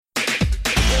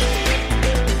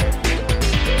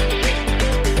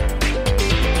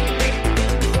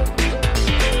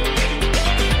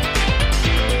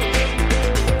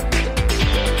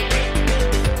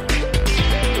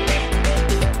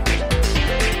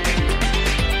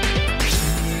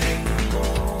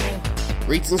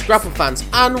Greetings, Grapple fans,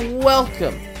 and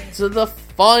welcome to the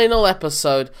final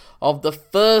episode of the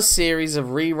first series of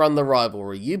Rerun the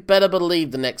Rivalry. You better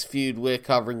believe the next feud we're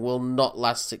covering will not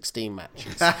last 16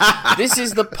 matches. This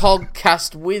is the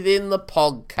podcast within the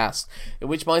podcast, in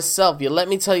which myself, your Let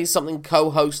Me Tell You Something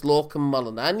co-host Lorcan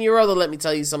Mullen, and your other Let Me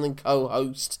Tell You Something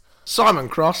co-host Simon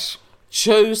Cross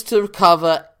chose to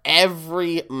cover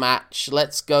every match.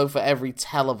 Let's go for every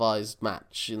televised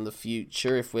match in the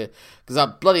future, because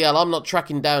bloody hell, I'm not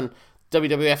tracking down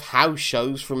WWF house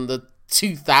shows from the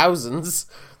 2000s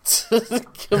to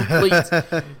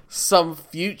complete some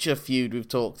future feud we've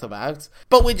talked about.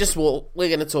 But we're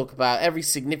going to talk about every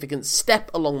significant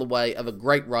step along the way of a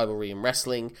great rivalry in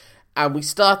wrestling, and we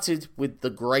started with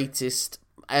the greatest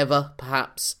ever,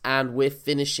 perhaps, and we're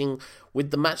finishing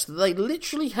with the match that they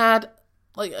literally had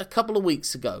like a couple of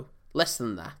weeks ago, less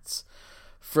than that,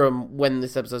 from when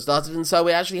this episode started, and so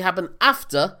it actually happened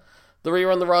after the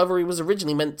Rerun the Rivalry was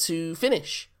originally meant to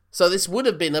finish. So this would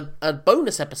have been a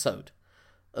bonus episode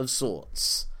of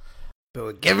sorts. But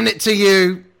we're giving it to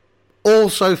you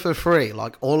also for free,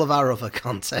 like all of our other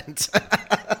content.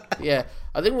 Yeah,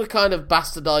 I think we're kind of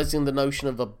bastardizing the notion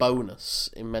of a bonus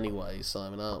in many ways,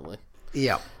 Simon, aren't we?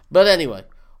 Yeah. But anyway,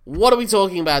 what are we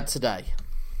talking about today?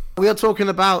 We are talking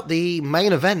about the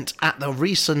main event at the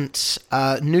recent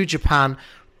New Japan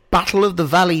Battle of the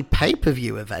Valley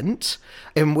pay-per-view event,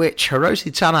 in which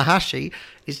Hiroshi Tanahashi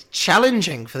is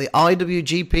challenging for the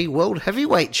IWGP World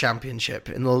Heavyweight Championship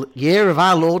in the year of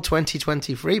our Lord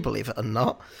 2023, believe it or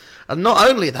not. And not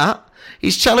only that,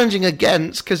 he's challenging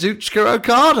against Kazuchika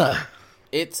Okada.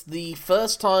 It's the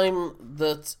first time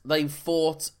that they've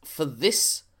fought for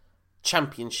this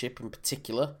championship in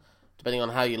particular, depending on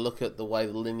how you look at the way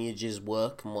the lineages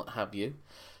work and what have you.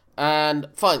 And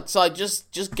fine, so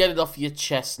just get it off your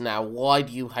chest now. Why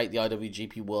do you hate the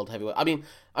IWGP World Heavyweight? I mean,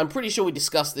 I'm pretty sure we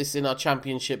discussed this in our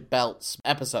championship belts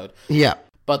episode. Yeah.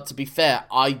 But to be fair,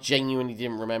 I genuinely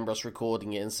didn't remember us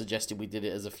recording it and suggested we did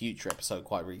it as a future episode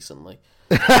quite recently.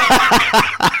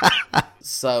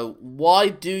 So, why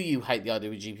do you hate the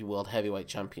IWGP World Heavyweight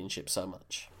Championship so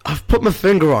much? I've put my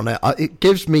finger on it. It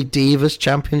gives me Divas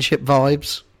Championship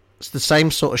vibes. It's the same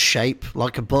sort of shape,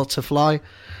 like a butterfly.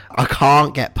 I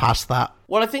can't get past that.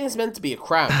 Well, I think it's meant to be a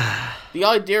crown. The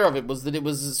idea of it was that it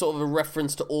was sort of a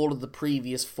reference to all of the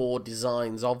previous 4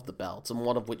 designs of the belt, and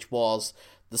one of which was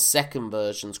the second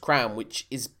version's crown, which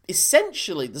is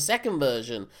essentially the second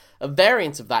version. A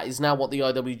variant of that is now what the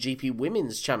IWGP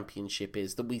Women's Championship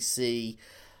is, that we see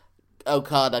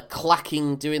Okada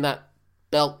doing that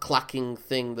belt clacking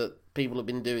thing that people have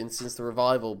been doing since the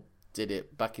Revival did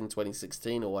it back in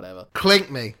 2016 or whatever.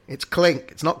 Clink me. It's clink.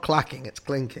 It's not clacking, it's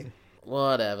clinking.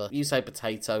 Whatever. You say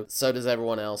potato, so does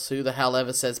everyone else. Who the hell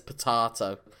ever says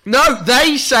potato? No,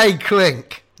 they say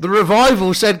clink. The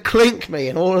Revival said clink me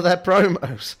in all of their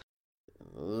promos.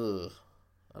 Ugh.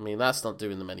 I mean, that's not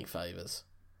doing them any favours.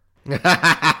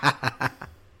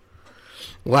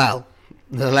 Well,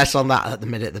 the less on that at the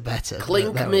minute, the better.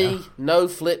 Clink me, no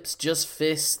flips, just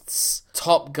fists,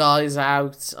 top guys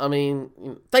out. I mean,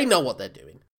 they know what they're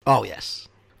doing. Oh, yes.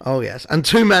 Oh, yes. And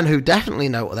 2 men who definitely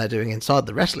know what they're doing inside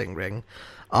the wrestling ring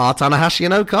are Tanahashi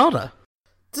and Okada.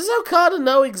 Does Okada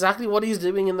know exactly what he's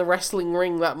doing in the wrestling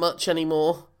ring that much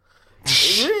anymore?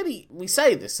 Really, we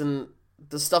say this, and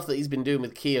the stuff that he's been doing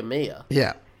with Kiyomiya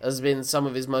has been some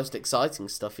of his most exciting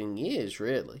stuff in years,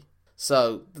 really.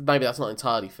 So, maybe that's not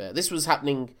entirely fair. This was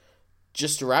happening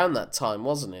just around that time,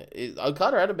 wasn't it?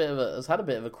 Okada has had a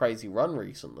bit of a crazy run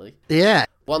recently. Yeah.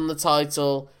 Won the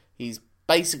title. He's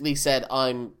basically said,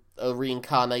 I'm a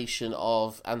reincarnation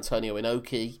of Antonio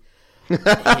Inoki.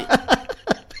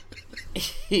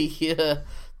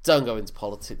 Don't go into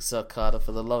politics, Okada,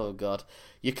 for the love of God.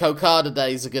 Your Kokada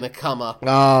days are going to come up.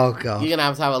 Oh, God. You're going to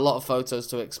have a lot of photos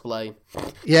to explain.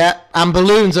 Yeah, and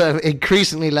balloons are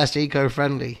increasingly less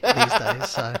eco-friendly these days,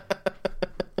 so...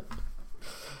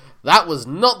 That was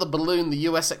not the balloon the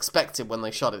US expected when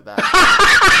they shot it down.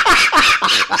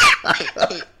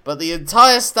 But the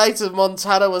entire state of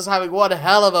Montana was having one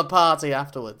hell of a party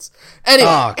afterwards. Anyway.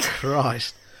 Oh,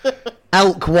 Christ.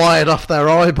 Elk wired off their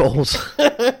eyeballs.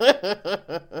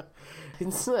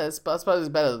 I suppose it's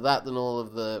better than that than all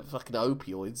of the fucking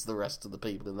opioids the rest of the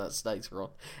people in that state are on.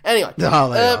 Anyway,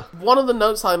 one of the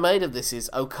notes I made of this is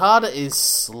Okada is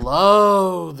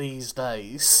slow these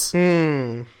days.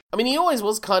 I mean, he always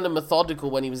was kind of methodical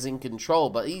when he was in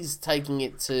control, but he's taking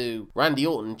it to Randy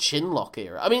Orton chinlock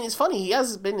era. I mean, it's funny, he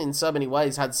has been in so many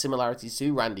ways had similarities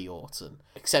to Randy Orton,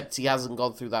 except he hasn't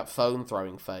gone through that phone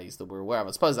throwing phase that we're aware of.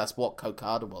 I suppose that's what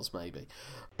Okada was, maybe.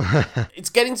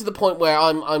 It's getting to the point where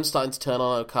I'm starting to turn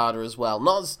on Okada as well.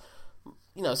 Not as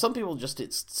some people just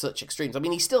hit such extremes. I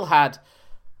mean, he still had,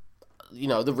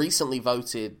 the recently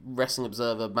voted Wrestling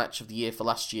Observer Match of the Year for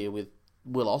last year with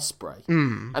Will Ospreay.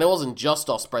 And it wasn't just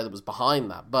Ospreay that was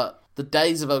behind that, but the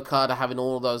days of Okada having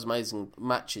all of those amazing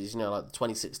matches, like the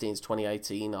 2016 to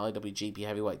 2018 IWGP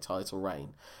Heavyweight title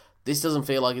reign, this doesn't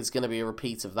feel like it's going to be a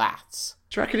repeat of that.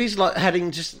 Do you reckon he's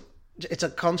heading it's a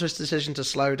conscious decision to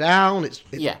slow down? It's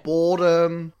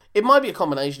boredom? It might be a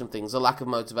combination of things, a lack of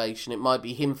motivation. It might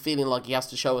be him feeling like he has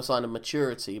to show a sign of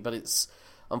maturity, but it's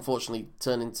unfortunately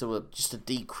turned into just a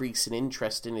decrease in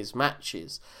interest in his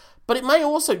matches. But it may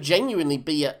also genuinely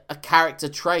be a character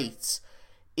trait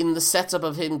in the setup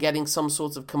of him getting some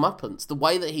sort of comeuppance. The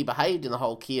way that he behaved in the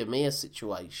whole Kiyomiya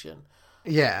situation.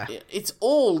 Yeah. It's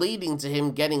all leading to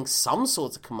him getting some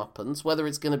sort of comeuppance, whether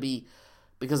it's going to be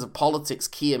because of politics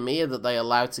Kiyomiya that they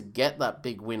allow to get that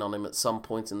big win on him at some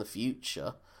point in the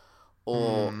future,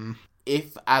 or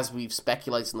if, as we've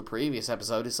speculated in the previous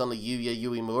episode, it's suddenly Yuya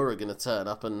Uemura going to turn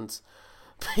up and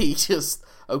be just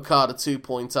Okada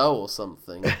 2.0 or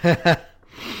something.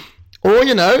 Or,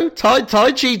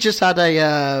 Taichi just had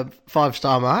a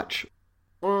 5-star match.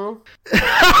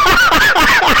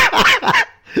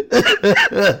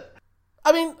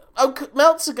 I mean,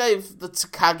 Meltzer gave the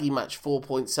Takagi match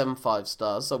 4.75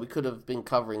 stars, so we could have been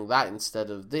covering that instead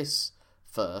of this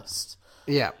first.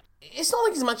 Yeah. It's not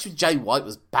like his match with Jay White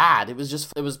was bad. It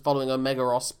was following Omega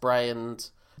Ospreay, and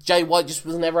Jay White just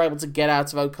was never able to get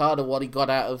out of Okada what he got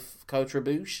out of Kota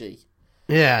Ibushi.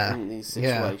 Yeah. In these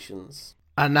situations.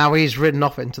 Yeah. And now he's ridden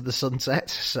off into the sunset,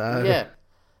 so... Yeah.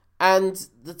 And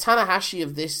the Tanahashi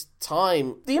of this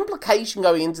time, the implication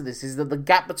going into this is that the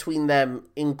gap between them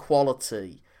in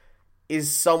quality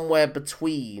is somewhere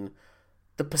between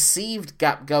the perceived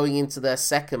gap going into their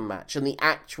second match and the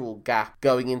actual gap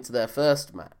going into their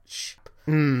first match.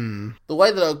 The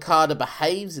way that Okada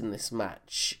behaves in this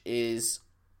match is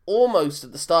almost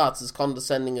at the start as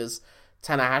condescending as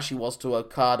Tanahashi was to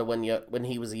Okada when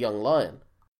he was a young lion.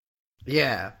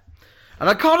 Yeah. And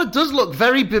Okada does look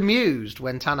very bemused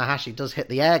when Tanahashi does hit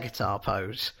the air guitar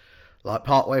pose,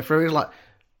 partway through. He's like,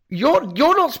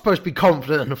 you're not supposed to be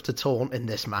confident enough to taunt in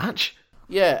this match.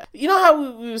 Yeah. You know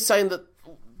how we were saying that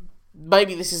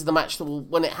maybe this is the match that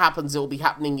when it happens, it will be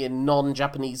happening in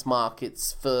non-Japanese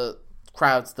markets for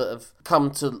crowds that have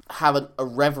come to have a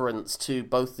reverence to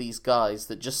both these guys,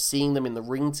 that just seeing them in the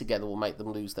ring together will make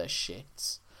them lose their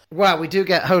shits. Well, we do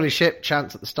get holy shit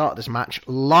chants at the start of this match,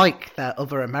 like their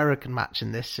other American match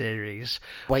in this series,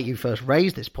 where you first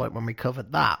raised this point when we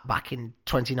covered that back in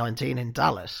 2019 in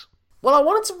Dallas. Well, I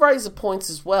wanted to raise a point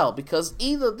as well, because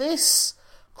either this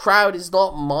crowd is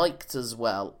not mic'd as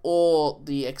well, or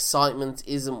the excitement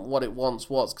isn't what it once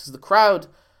was, because the crowd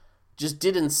just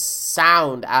didn't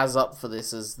sound as up for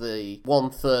this as the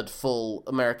 1/3 full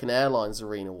American Airlines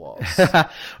arena was.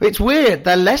 It's weird,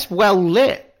 they're less well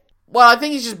lit. Well, I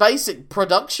think it's just basic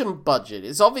production budget.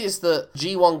 It's obvious that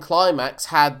G1 Climax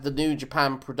had the New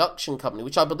Japan production company,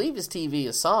 which I believe is TV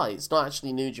Asai. It's not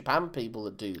actually New Japan people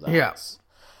that do that. Yeah.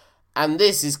 And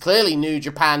this is clearly New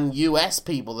Japan US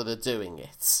people that are doing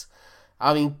it.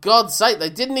 I mean, God's sake, they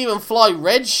didn't even fly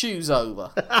Red Shoes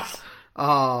over.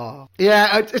 Oh.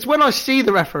 Yeah, it's when I see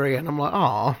the referee and I'm like,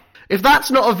 oh. If that's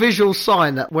not a visual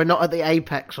sign that we're not at the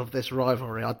apex of this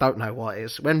rivalry, I don't know what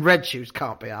is. When Red Shoes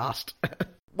can't be asked.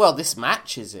 Well, this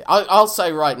match is it. I'll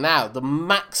say right now, the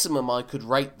maximum I could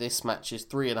rate this match is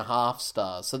 3.5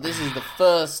 stars. So this is the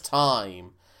first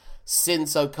time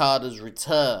since Okada's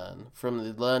return from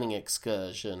the learning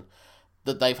excursion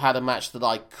that they've had a match that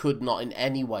I could not in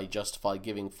any way justify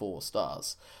giving 4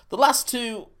 stars. The last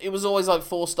two, it was always like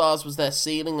 4 stars was their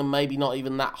ceiling, and maybe not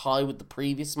even that high with the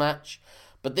previous match.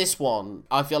 But this one,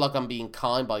 I feel like I'm being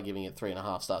kind by giving it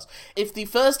 3.5 stars. If the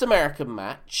first American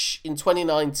match in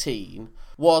 2019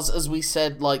 was, as we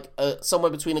said,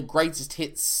 somewhere between a greatest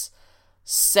hits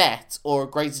set or a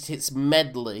greatest hits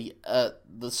medley at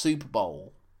the Super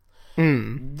Bowl,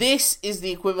 this is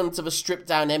the equivalent of a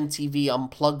stripped-down MTV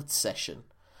Unplugged session.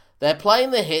 They're playing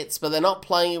the hits, but they're not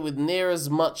playing it with near as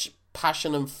much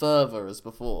passion and fervour as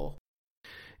before.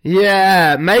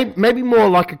 Yeah, maybe more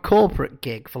like a corporate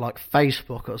gig for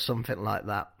Facebook or something like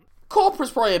that.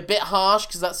 Corporate's probably a bit harsh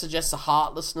because that suggests a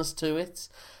heartlessness to it.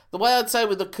 The way I'd say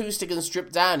with acoustic and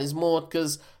stripped down is more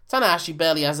because Tanahashi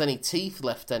barely has any teeth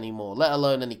left anymore, let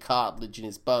alone any cartilage in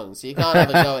his bones. So you can't have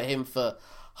a go at him for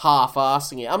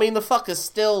half-arsing it. I mean, the fucker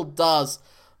still does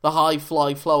the high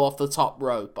fly flow off the top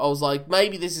rope. I was like,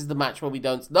 maybe this is the match where we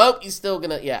don't... Nope, he's still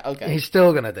gonna... Yeah, okay. He's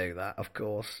still gonna do that, of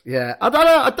course. Yeah. I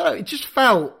don't know. It just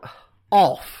felt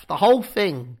off. The whole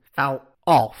thing felt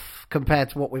off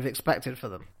compared to what we've expected for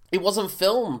them. It wasn't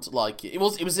filmed like it. It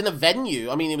was in a venue.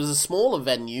 I mean, it was a smaller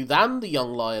venue than the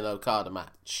Young Lion Okada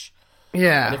match.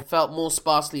 Yeah. And it felt more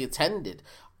sparsely attended.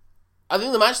 I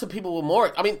think the match that people were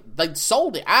more... I mean, they'd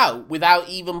sold it out without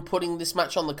even putting this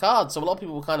match on the card, so a lot of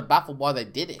people were kind of baffled why they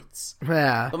did it.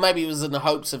 Yeah. But maybe it was in the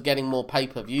hopes of getting more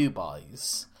pay-per-view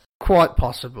buys. Quite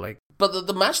possibly. But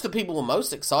the match that people were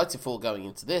most excited for going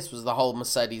into this was the whole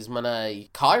Mercedes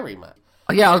Moné Kyrie match.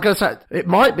 Yeah, I was going to say, it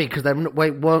might be because they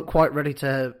weren't quite ready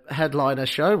to headline a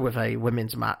show with a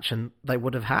women's match, and they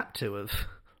would have had to have,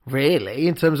 really,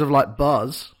 in terms of, like,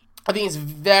 buzz. I think it's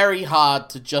very hard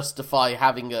to justify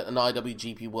having an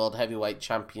IWGP World Heavyweight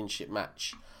Championship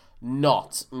match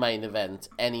not main event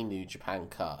any New Japan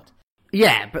card.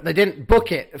 Yeah, but they didn't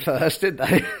book it first, did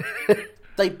they?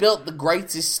 They built the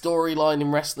greatest storyline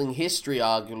in wrestling history,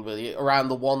 arguably, around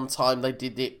the one time they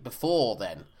did it before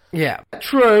then. Yeah,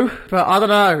 true, but I don't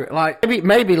know. Like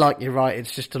maybe, like you're right.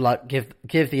 It's just to like give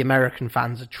the American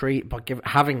fans a treat by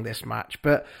having this match.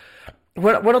 But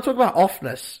when I talk about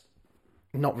offness,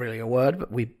 not really a word,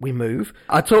 but we move.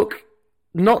 I talk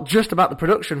not just about the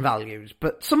production values,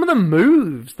 but some of the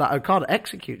moves that Okada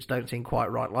executes don't seem quite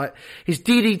right. Like his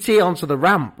DDT onto the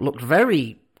ramp looked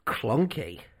very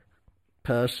clunky,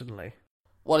 personally.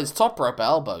 Well, his top rope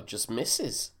elbow just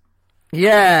misses.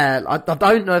 Yeah, I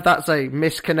don't know if that's a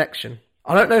misconnection.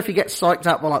 I don't know if he gets psyched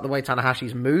out by like the way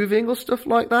Tanahashi's moving or stuff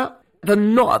like that. They're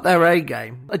not at their A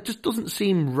game. It just doesn't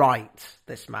seem right,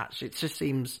 this match. It just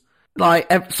seems like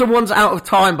someone's out of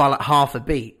time by like half a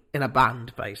beat in a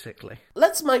band, basically.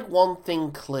 Let's make one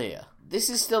thing clear. This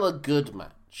is still a good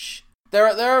match. There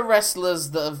are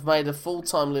wrestlers that have made a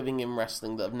full-time living in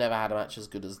wrestling that have never had a match as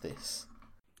good as this.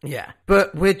 Yeah,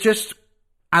 but we're just...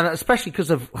 And especially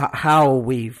because of how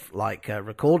we've like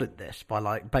recorded this by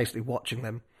like basically watching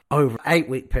them over an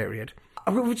 8-week period,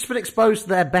 we've just been exposed to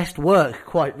their best work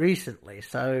quite recently.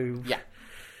 So yeah,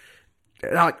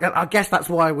 I guess that's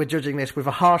why we're judging this with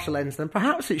a harsher lens than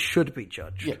perhaps it should be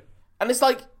judged. Yeah, and it's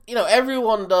like, you know,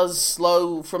 everyone does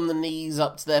slow from the knees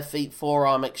up to their feet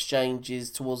forearm exchanges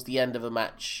towards the end of a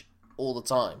match all the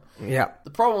time. Yeah.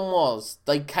 The problem was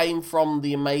they came from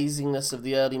the amazingness of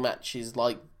the early matches,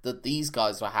 like that these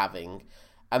guys were having,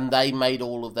 and they made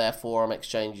all of their forearm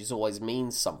exchanges always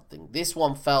mean something. This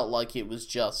one felt like it was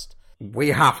just... We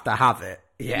have to have it.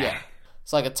 Yeah.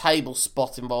 It's like a table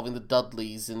spot involving the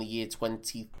Dudleys in the year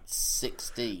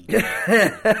 2016.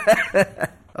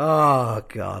 Oh,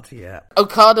 God, yeah.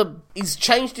 Okada, he's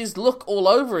changed his look all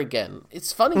over again.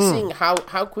 It's funny seeing how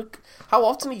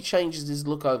often he changes his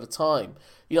look over time.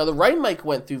 You know, the Rainmaker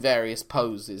went through various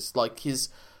poses. Like, his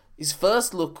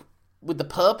first look with the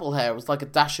purple hair was like a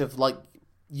dash of like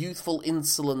youthful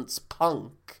insolence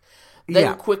punk.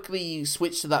 Then quickly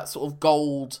switched to that sort of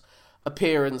gold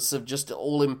appearance of just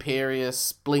all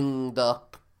imperious, blinged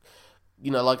up,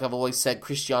 you know, like I've always said,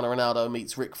 Cristiano Ronaldo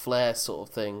meets Ric Flair sort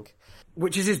of thing.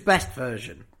 Which is his best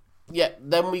version. Yeah,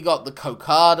 then we got the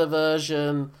Kokada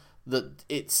version that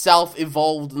itself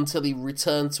evolved until he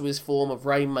returned to his form of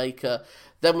Rainmaker.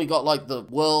 Then we got like the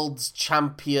world's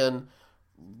champion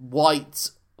white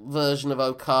version of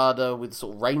Okada with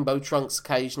sort of rainbow trunks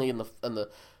occasionally and the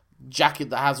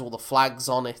jacket that has all the flags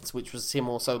on it, which was him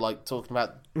also like talking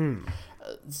about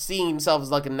seeing himself as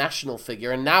like a national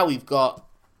figure. And now we've got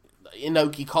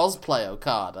Inoki cosplay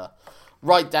Okada,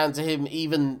 right down to him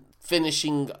even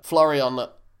finishing Flurry on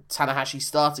Tanahashi,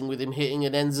 starting with him hitting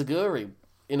an Enziguri,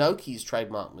 Inoki's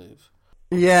trademark move.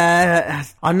 Yeah,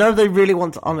 I know they really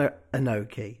want to honour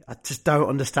Inoki. I just don't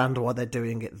understand why they're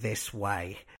doing it this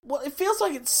way. Well, it feels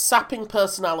like it's sapping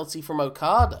personality from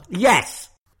Okada. Yes!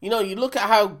 You know, you look at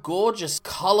how gorgeous,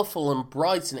 colourful and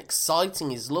bright and exciting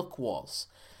his look was.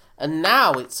 And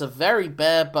now it's a very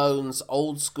bare-bones,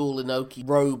 old-school Inoki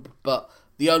robe, but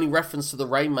the only reference to the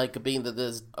Rainmaker being that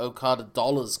there's Okada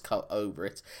dollars cut over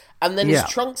it. And then his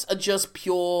trunks are just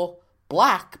pure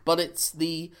black, but it's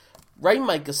the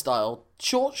Rainmaker-style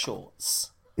short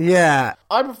shorts. Yeah.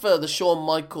 I prefer the Shawn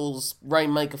Michaels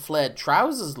Rainmaker flared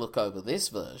trousers look over this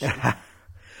version.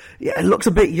 Yeah, it looks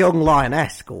a bit Young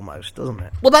Lion-esque almost, doesn't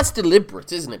it? Well, that's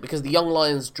deliberate, isn't it? Because the Young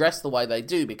Lions dress the way they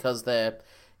do because they're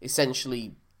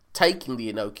essentially taking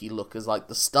the Inoki look as like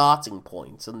the starting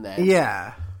point and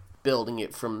then building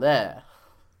it from there.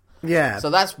 Yeah. So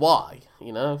that's why,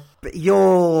 you know. But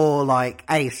your, like,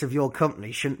 ace of your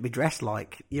company shouldn't be dressed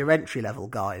like your entry-level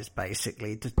guys,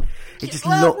 basically. It just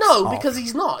looks No, off. because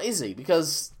he's not, is he?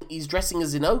 Because he's dressing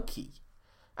as Inoki.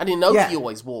 And Inoki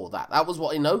always wore that. That was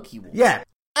what Inoki wore. Yeah.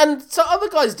 And so other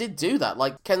guys did do that.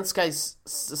 Like, Kensuke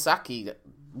Sasaki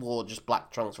wore just black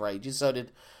trunks for ages. So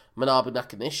did Manabu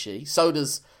Nakanishi. So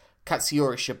does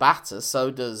Katsuyori Shibata.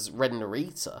 So does Ren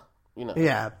Narita. you know.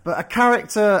 Yeah, but a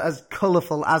character as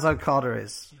colourful as Okada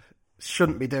is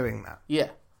shouldn't be doing that. Yeah.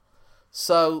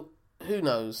 So, who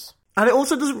knows? And it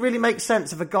also doesn't really make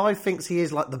sense if a guy thinks he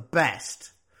is, like, the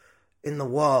best in the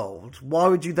world. Why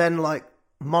would you then, like,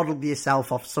 model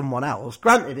yourself off someone else?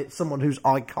 Granted, it's someone who's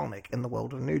iconic in the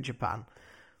world of New Japan.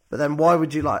 But then why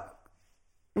would you, like,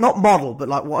 not model, but,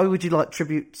 like, why would you, like,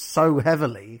 tribute so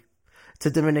heavily to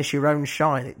diminish your own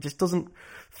shine? It just doesn't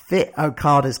fit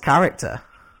Okada's character.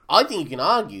 I think you can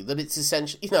argue that it's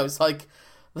essentially, you know, it's like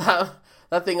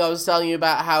that thing I was telling you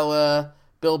about how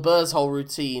Bill Burr's whole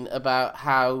routine about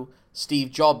how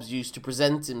Steve Jobs used to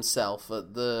present himself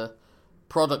at the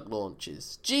product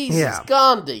launches. Jesus,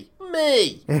 Gandhi,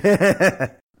 me.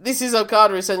 This is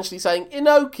Okada essentially saying,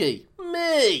 Inoki,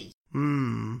 me.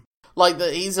 Like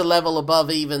that he's a level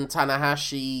above even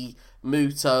Tanahashi,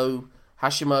 Muto,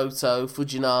 Hashimoto,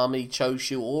 Fujinami,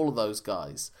 Choshu, all of those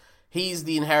guys. He's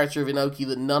the inheritor of Inoki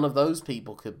that none of those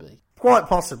people could be. Quite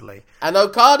possibly. And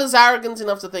Okada's arrogant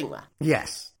enough to think that.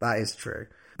 Yes, that is true.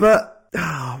 But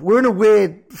we're in a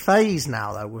weird phase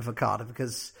now, though, with Okada,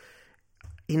 because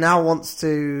he now wants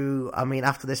to... I mean,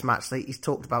 after this match, he's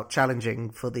talked about challenging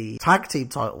for the tag team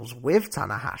titles with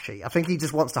Tanahashi. I think he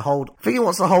just wants to hold...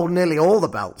 nearly all the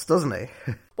belts, doesn't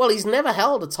he? Well, he's never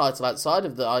held a title outside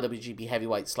of the IWGP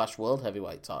Heavyweight / World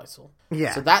Heavyweight title.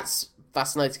 Yeah. So that's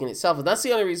fascinating in itself. And that's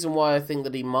the only reason why I think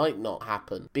that he might not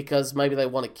happen. Because maybe they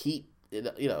want to keep...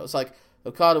 You know, it's like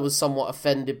Okada was somewhat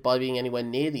offended by being anywhere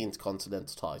near the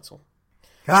Intercontinental title.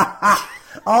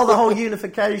 Oh, the whole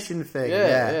unification thing.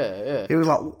 Yeah. He was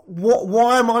like, "What?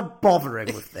 Why am I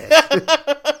bothering with this?"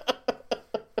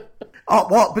 Oh,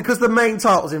 what? Because the main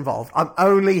title's involved. I'm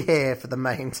only here for the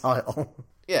main title.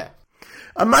 Yeah.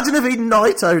 Imagine if he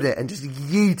Naito'd it and just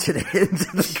yeeted it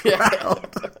into the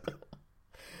crowd.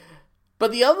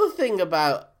 But the other thing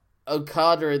about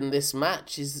Okada in this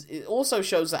match is it also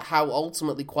shows that how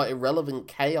ultimately quite irrelevant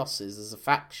Chaos is as a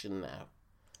faction now.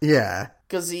 Yeah.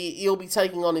 Because he'll be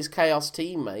taking on his Chaos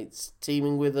teammates,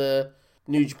 teaming with a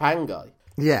New Japan guy.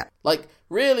 Yeah. Like,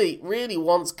 really,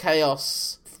 once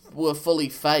Chaos were fully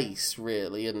face,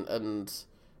 really, and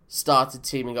started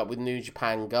teaming up with New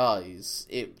Japan guys,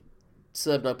 it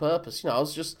served no purpose. You know, I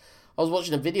was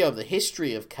watching a video of the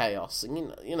history of Chaos,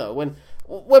 and you know, when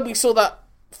we saw that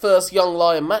first Young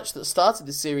Lion match that started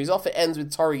the series off, it ends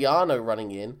with Toru Yano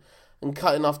running in and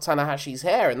cutting off Tanahashi's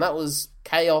hair, and that was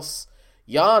Chaos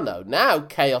Yano. Now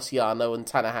Chaos Yano and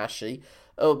Tanahashi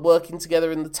are working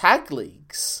together in the tag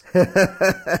leagues.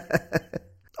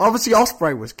 Obviously,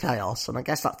 Ospreay was Chaos, and I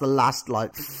guess that's the last,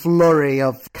 like, flurry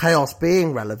of Chaos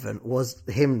being relevant was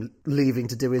him leaving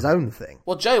to do his own thing.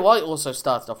 Well, Jay White also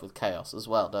started off with Chaos as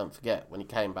well, don't forget, when he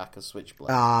came back as Switchblade.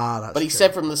 That's But he true.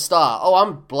 said from the start,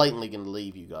 I'm blatantly going to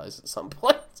leave you guys at some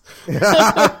point.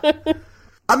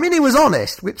 I mean, he was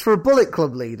honest, which for a Bullet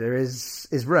Club leader is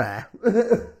rare.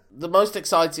 The most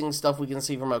exciting stuff we can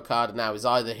see from Okada now is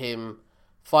either him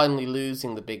finally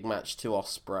losing the big match to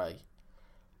Ospreay,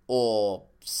 or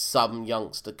some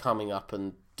youngster coming up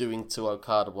and doing to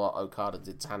Okada what Okada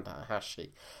did to Tanahashi.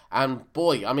 And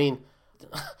boy, I mean,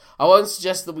 I won't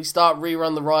suggest that we start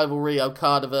rerun the rivalry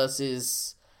Okada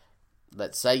versus,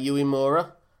 let's say,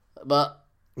 Uemura, but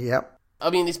Yep. I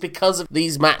mean, it's because of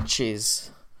these matches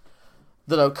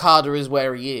that Okada is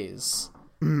where he is.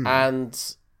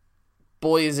 And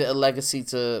boy, is it a legacy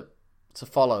to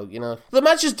follow, you know. The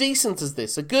match is decent as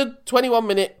this. A good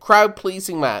 21-minute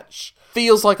crowd-pleasing match.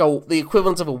 Feels like the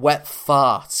equivalent of a wet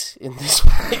fart in this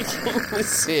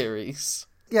series.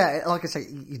 Yeah, like I say,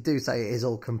 you do say it is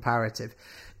all comparative.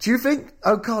 Do you think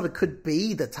Okada could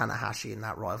be the Tanahashi in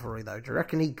that rivalry, though? Do you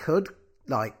reckon he could,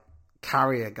 like,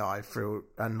 carry a guy through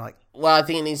and, like... Well, I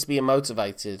think it needs to be a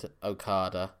motivated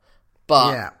Okada.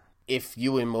 But Yeah. if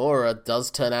Uemura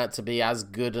does turn out to be as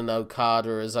good an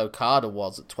Okada as Okada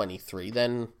was at 23,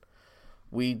 then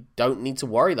we don't need to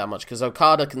worry that much, because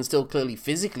Okada can still clearly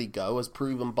physically go, as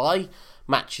proven by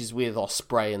matches with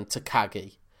Ospreay and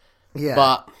Takagi. Yeah.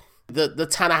 But the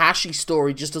Tanahashi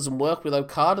story just doesn't work with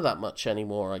Okada that much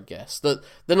anymore, I guess. That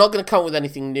they're not going to come up with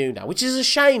anything new now, which is a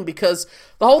shame, because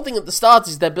the whole thing at the start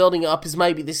is they're building it up as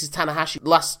maybe this is Tanahashi's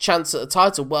last chance at a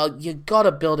title. Well, you got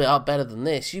to build it up better than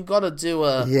this. You've got to do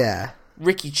a... Yeah.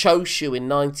 Ricky Choshu in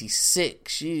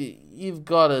 96, you've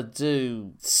got to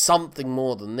do something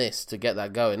more than this to get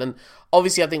that going. And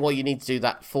obviously I think what you need to do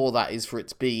for that is for it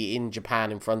to be in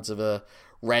Japan in front of a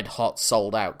red-hot,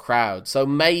 sold-out crowd. So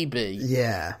maybe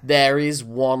there is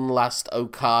one last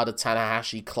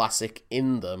Okada-Tanahashi classic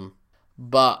in them,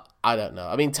 but I don't know.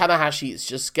 I mean,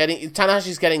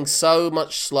 Tanahashi's getting so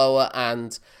much slower,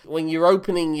 and when you're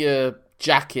opening your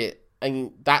jacket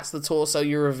and that's the torso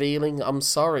you're revealing, I'm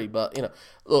sorry, but,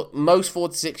 look, most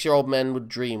 46-year-old men would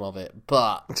dream of it,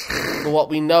 but for what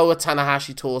we know a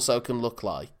Tanahashi torso can look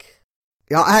like.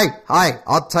 Yeah, hey,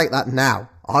 I'd take that now.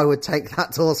 I would take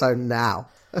that torso now.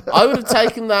 I would have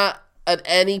taken that at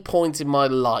any point in my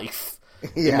life,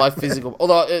 in my physical...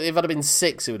 Although, if I'd have been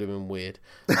 6, it would have been weird.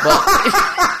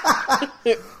 But...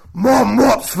 Mom,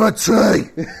 what's for tea?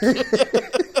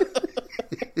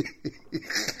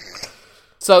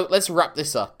 So let's wrap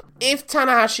this up. If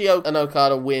Tanahashi and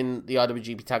Okada win the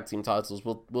IWGP Tag Team titles,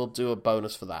 we'll do a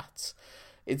bonus for that.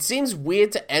 It seems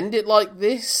weird to end it like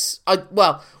this.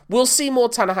 We'll see more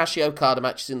Tanahashi Okada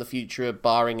matches in the future,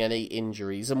 barring any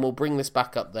injuries, and we'll bring this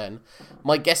back up then.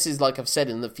 My guess is, like I've said,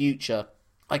 in the future,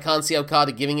 I can't see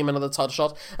Okada giving him another title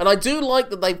shot. And I do like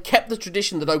that they've kept the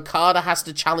tradition that Okada has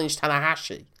to challenge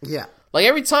Tanahashi. Yeah. Like,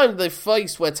 every time they've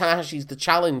faced where Tanahashi's the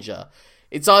challenger,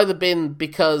 it's either been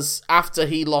because after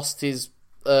he lost his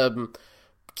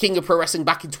King of Pro Wrestling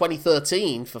back in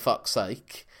 2013, for fuck's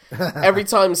sake. Every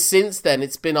time since then,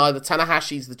 it's been either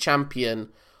Tanahashi's the champion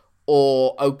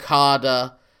or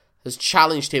Okada has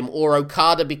challenged him, or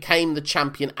Okada became the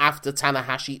champion after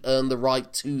Tanahashi earned the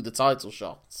right to the title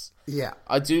shots. Yeah.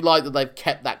 I do like that they've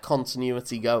kept that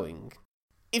continuity going.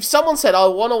 If someone said, I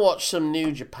want to watch some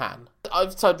New Japan,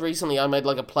 I've told recently I made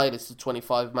like a playlist of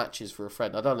 25 matches for a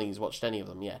friend. I don't think he's watched any of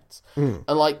them yet. And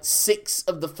like 6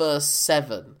 of the first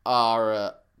 7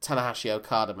 are Tanahashi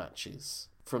Okada matches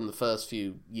from the first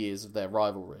few years of their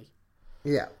rivalry.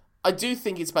 Yeah. I do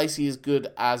think it's basically as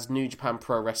good as New Japan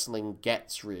Pro Wrestling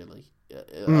gets, really,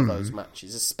 of those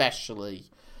matches, especially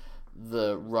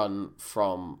the run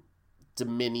from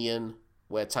Dominion,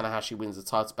 where Tanahashi wins the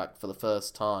title back for the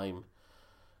first time.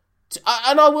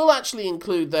 And I will actually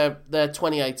include their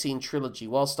 2018 trilogy.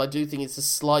 Whilst I do think it's a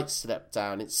slight step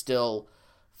down, it's still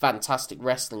fantastic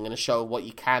wrestling and a show of what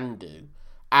you can do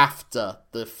after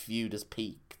the feud has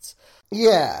peaked.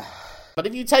 Yeah. But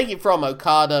if you take it from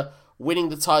Okada winning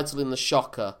the title in the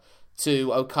Shocker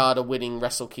to Okada winning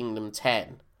Wrestle Kingdom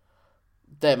 10,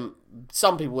 then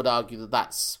some people would argue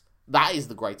that is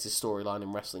the greatest storyline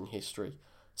in wrestling history.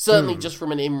 Certainly just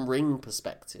from an in-ring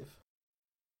perspective.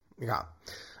 Yeah.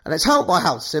 And it's helped by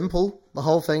how simple the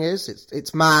whole thing is.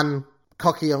 It's man,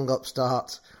 cocky young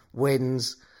upstart,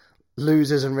 wins,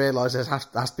 loses and realises there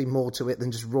has to be more to it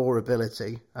than just raw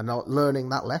ability, and not learning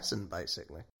that lesson,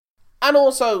 basically. And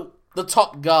also, the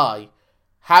top guy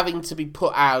having to be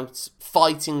put out,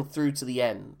 fighting through to the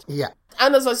end. Yeah.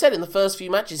 And as I said, in the first few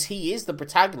matches, he is the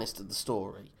protagonist of the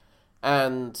story.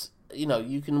 And,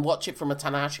 you can watch it from a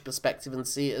Tanahashi perspective and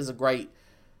see it as a great,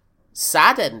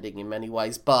 sad ending in many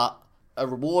ways, but a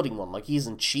rewarding one. Like, he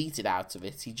isn't cheated out of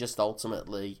it. He just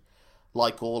ultimately,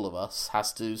 like all of us,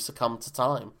 has to succumb to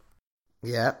time.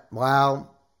 Yeah,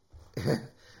 well,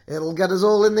 it'll get us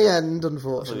all in the end,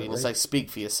 unfortunately. So you're going to say, speak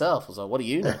for yourself. I was like, what do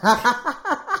you know?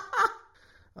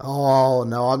 Oh,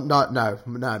 no, I'm not,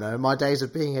 no. My days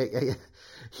of being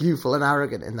youthful and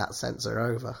arrogant in that sense are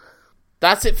over.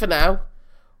 That's it for now.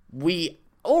 We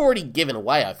already given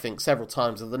away, I think, several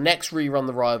times that the next Rerun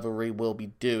the Rivalry we'll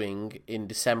be doing in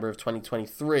December of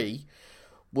 2023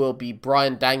 will be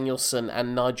Bryan Danielson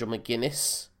and Nigel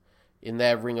McGuinness in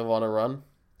their Ring of Honor run.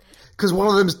 Because one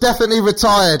of them's definitely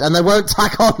retired and they won't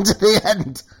tack on to the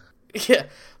end. Yeah,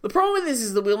 the problem with this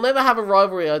is that we'll never have a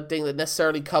rivalry, I think, that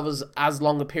necessarily covers as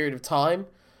long a period of time.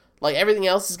 Like, everything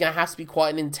else is going to have to be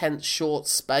quite an intense, short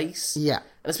space. Yeah.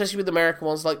 And especially with American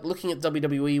ones, like, looking at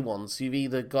WWE ones, you've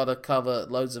either got to cover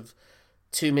loads of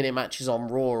 2-minute matches on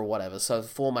Raw or whatever, so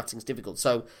formatting's difficult.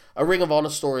 So, a Ring of Honor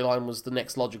storyline was the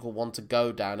next logical one to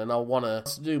go down, and I want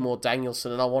us to do more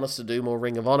Danielson, and I want us to do more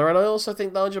Ring of Honor, and I also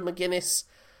think Nigel McGuinness,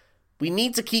 we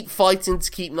need to keep fighting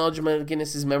to keep Nigel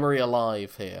McGuinness's memory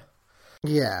alive here.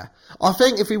 Yeah. I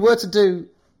think if we were to do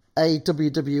a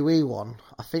WWE one,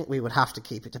 I think we would have to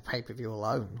keep it to pay-per-view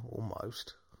alone,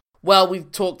 almost. Well,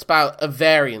 we've talked about a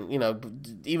variant,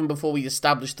 even before we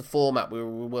established the format, we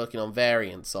were working on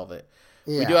variants of it.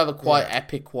 Yeah, we do have a quite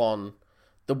epic one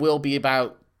that will be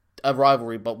about a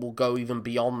rivalry, but will go even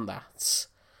beyond that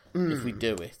if we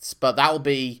do it. But that will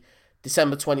be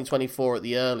December 2024 at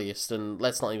the earliest, and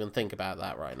let's not even think about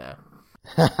that right now.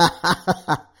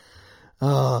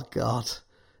 Oh, God.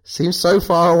 Seems so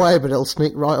far away, but it'll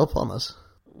sneak right up on us.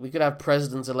 We could have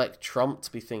President-elect Trump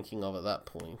to be thinking of at that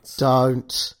point.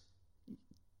 Don't.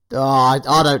 Oh, I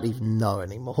don't even know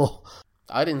anymore.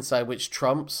 I didn't say which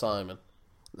Trump, Simon.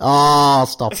 Oh,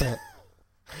 stop it.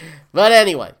 But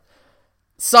anyway,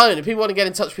 Simon, if people want to get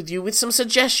in touch with you with some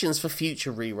suggestions for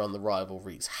future Rerun the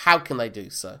Rivalries, how can they do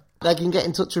so? They can get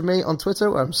in touch with me on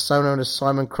Twitter, where I'm so known as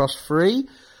Simon Cross Free.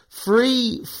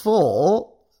 Free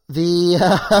for The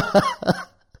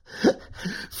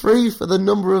free for the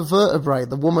number of vertebrae,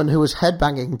 the woman who was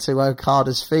headbanging to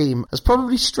Okada's theme has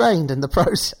probably strained in the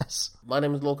process. My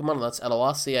name is Lorcan Mullan, that's Lorcan,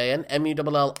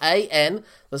 Mullan.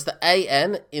 That's the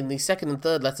A-N in the second and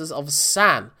third letters of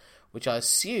San, which I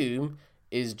assume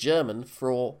is German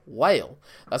for whale.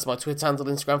 That's my Twitter handle,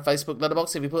 Instagram, Facebook,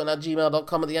 Letterboxd. If you put in at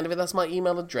gmail.com at the end of it, that's my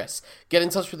email address. Get in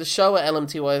touch with the show at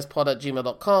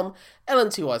lmtyspod@gmail.com.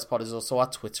 lmtyspod is also our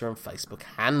Twitter and Facebook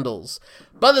handles.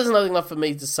 But there's nothing left for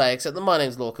me to say except that my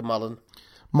name's Lorcan Mullan.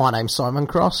 My name's Simon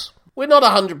Cross. We're not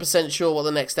 100% sure what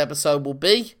the next episode will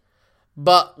be,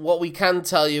 but what we can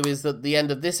tell you is that the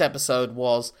end of this episode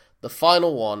was the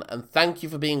final one, and thank you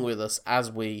for being with us as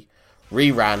we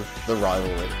reran the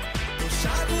rivalry.